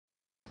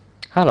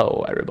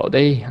Hello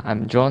everybody,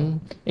 I'm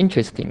John.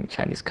 Interesting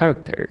Chinese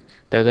character.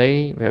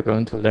 Today we are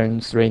going to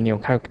learn 3 new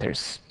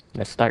characters.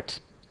 Let's start.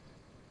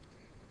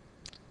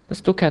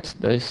 Let's look at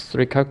these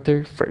 3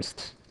 characters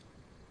first.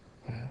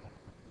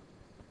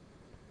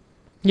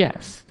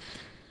 Yes,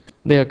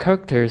 they are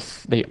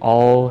characters, they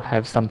all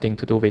have something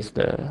to do with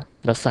the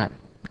sun.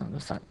 The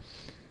sun.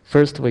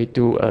 First we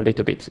do a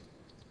little bit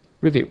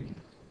review.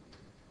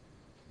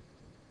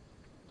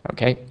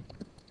 Okay,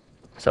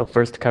 so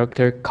first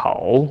character,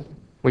 口,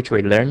 which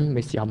we learn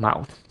with your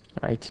mouth,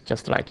 right?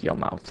 Just like your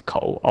mouth,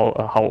 口, or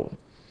a hole.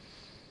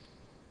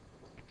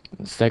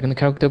 Second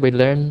character we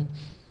learn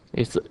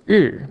is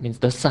日, means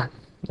the sun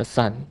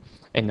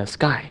in the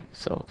sky.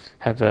 So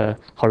have a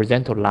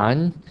horizontal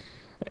line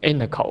in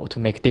the 口 to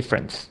make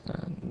difference.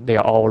 They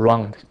are all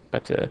round,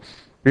 but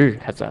日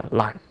has a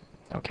line.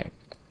 Okay.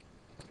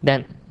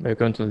 Then we're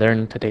going to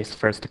learn today's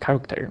first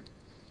character.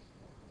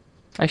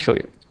 I show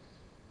you.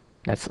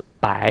 That's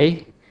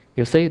白.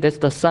 You see that's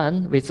the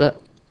sun with a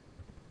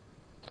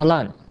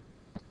line.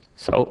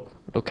 So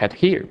look at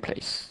here,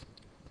 please.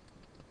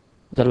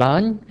 The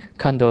line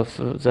kind of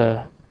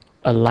a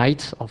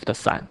light of the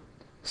sun.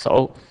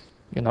 So,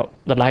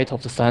 the light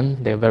of the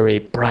sun, they're very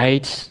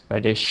bright,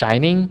 very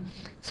shining.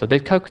 So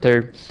that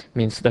character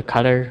means the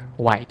color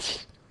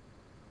white.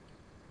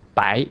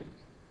 白.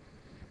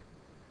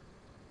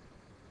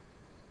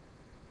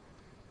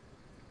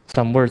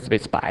 Some words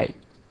with 白.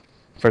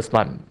 First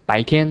one,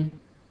 白天,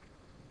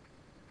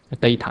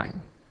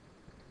 daytime.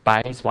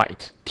 白 is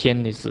white.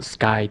 天 is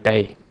sky,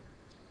 day.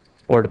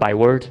 Word by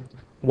word,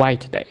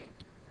 white day.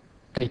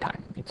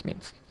 Daytime, it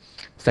means.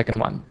 Second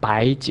one,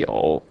 白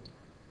酒.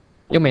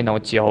 You may know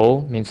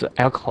酒 means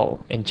alcohol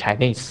in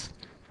Chinese.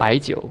 白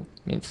酒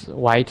means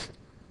white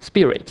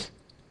spirit.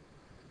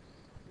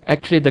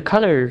 Actually, the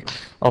color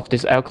of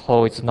this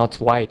alcohol is not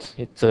white.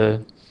 It's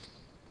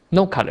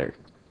no color,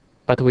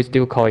 but we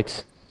still call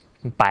it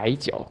白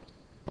酒.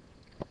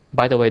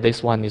 By the way,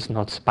 this one is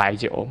not 白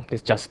酒.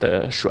 It's just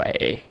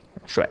水.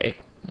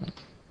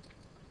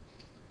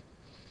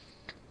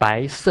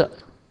 白色.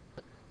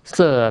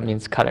 色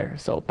means color,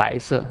 so 白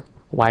色,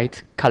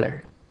 white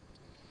color.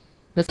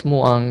 Let's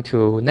move on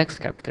to next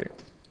character.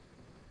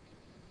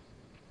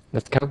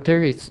 This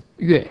character is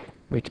月,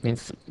 which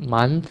means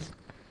month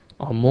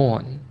or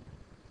moon.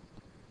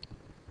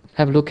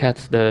 Have a look at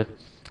the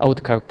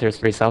old characters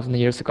 3,000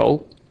 years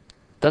ago.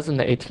 Doesn't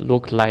it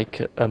look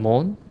like a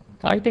moon?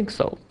 I think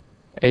so.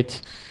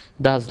 It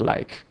does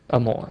like a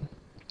moon.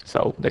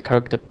 So the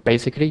character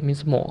basically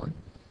means moon.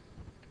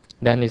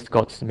 Then it's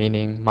got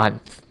meaning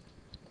month.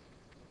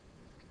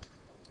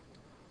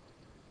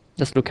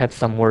 Let's look at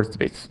some words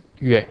with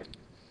月.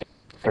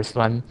 First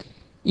one,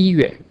 1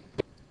月.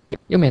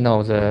 You may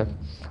know the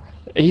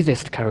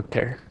easiest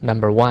character,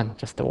 number 1,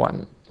 just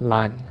one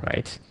line,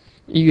 right?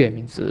 1月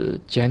means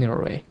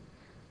January.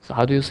 So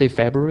how do you say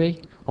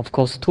February? Of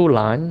course, 2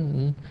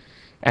 line,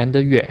 and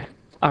月,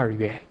 2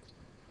月.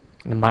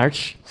 In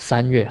March,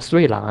 3月,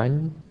 3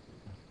 line,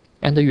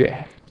 and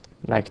月,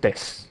 like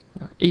this.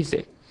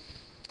 Easy.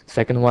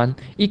 Second one,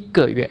 1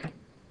个月.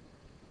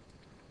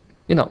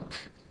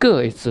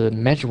 Ge is a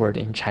measure word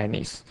in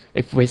Chinese.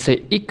 If we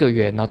say 1个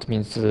月, not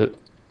means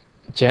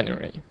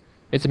January.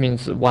 It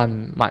means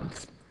 1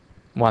 month.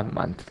 1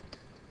 month.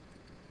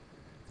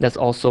 That's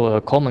also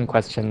a common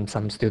question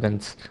some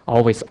students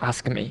always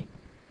ask me.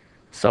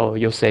 So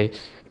you say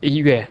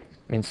 1月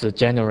means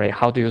January.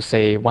 How do you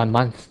say 1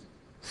 month?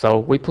 So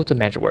we put a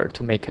measure word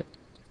to make it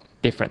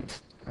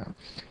different.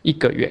 1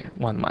个月,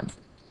 1 month.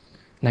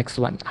 Next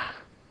one,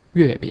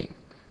 月饼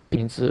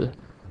means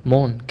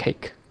moon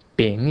cake.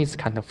 饼 is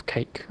kind of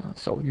cake,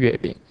 so 月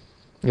饼.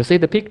 You see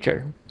the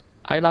picture?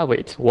 I love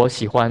it. 我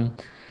喜欢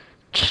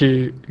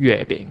吃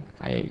月饼.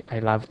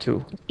 I love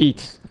to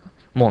eat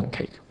moon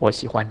cake. 我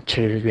喜欢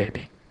吃月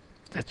饼.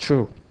 That's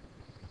true.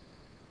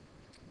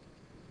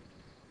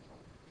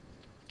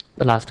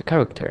 The last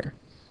character,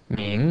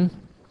 明.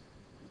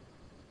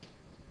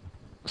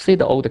 See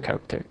the old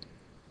character.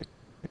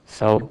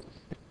 So,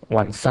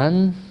 one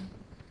sun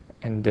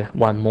and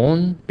one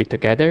moon be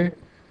together.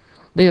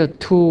 They are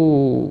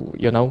two,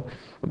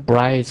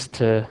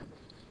 brightest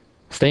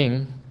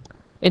thing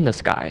in the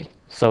sky.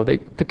 So they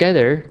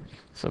together,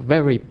 so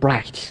very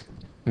bright.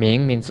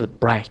 明 means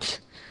bright.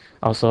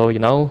 Also,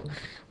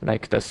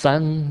 like the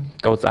sun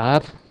goes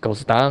up,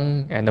 goes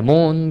down, and the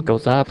moon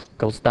goes up,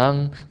 goes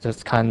down.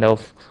 That's kind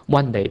of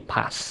one day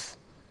pass,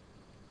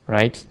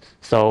 right?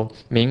 So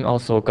明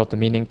also got the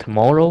meaning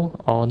tomorrow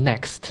or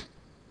next.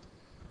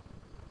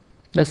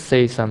 Let's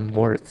say some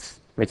words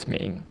with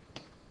明.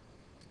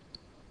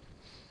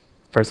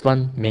 First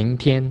one, 明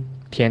天.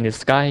 天 is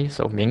sky,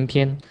 so 明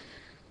天,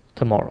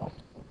 tomorrow.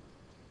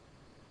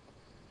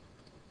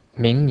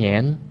 明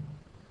年.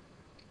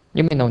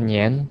 You may know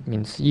年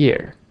means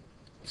year.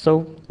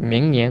 So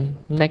明年,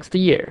 next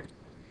year.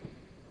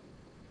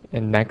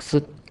 And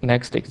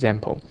next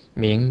example,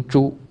 明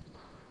珠.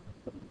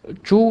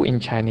 珠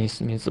in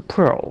Chinese means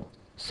pearl.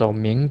 So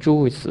明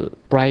珠 is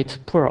bright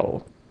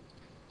pearl.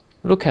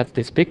 Look at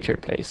this picture,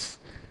 please.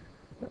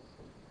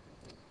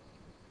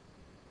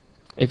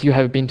 If you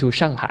have been to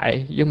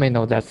Shanghai, you may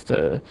know that's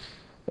the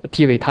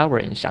TV tower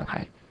in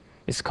Shanghai.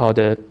 It's called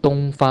the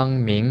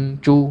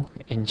Dongfangmingzhu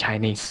in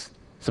Chinese.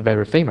 It's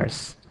very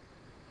famous.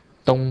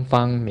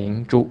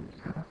 Dongfangmingzhu.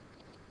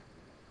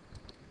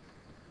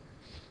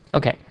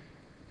 Okay,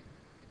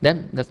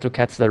 then let's look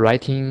at the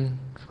writing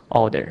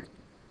order.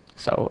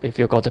 So if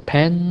you got a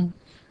pen,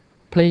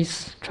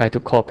 please try to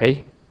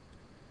copy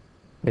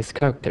these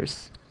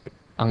characters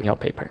on your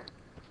paper,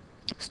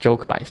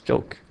 stroke by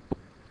stroke.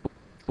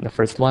 The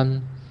first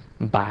one,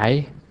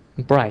 bái,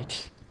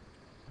 bright.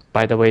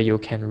 By the way, you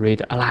can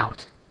read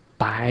aloud.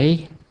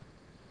 Bái.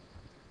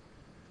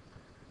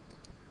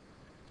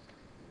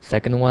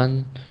 Second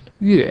one,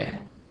 yuè,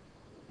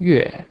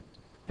 yuè.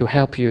 To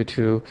help you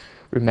to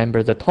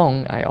remember the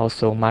tone, I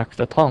also mark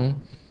the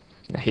tone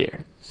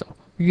here. So,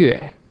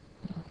 yuè,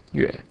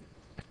 yuè.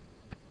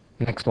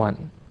 Next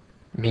one,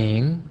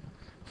 mínɡ.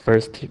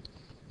 First,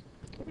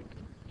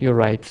 you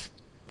write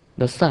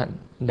the sun,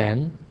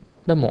 then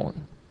the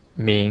moon.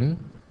 Mínɡ,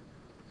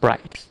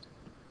 bright.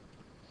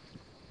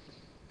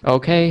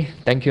 Okay,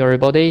 thank you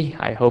everybody.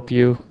 I hope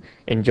you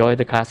enjoyed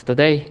the class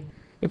today.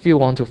 If you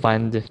want to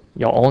find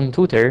your own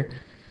tutor,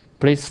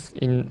 please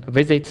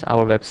visit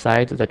our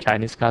website,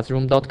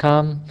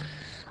 thechineseclassroom.com.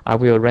 I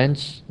will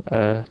arrange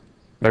a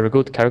very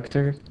good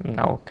character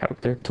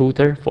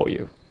tutor for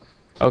you.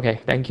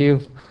 Okay, thank you.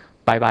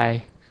 Bye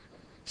bye.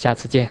 下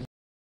次见。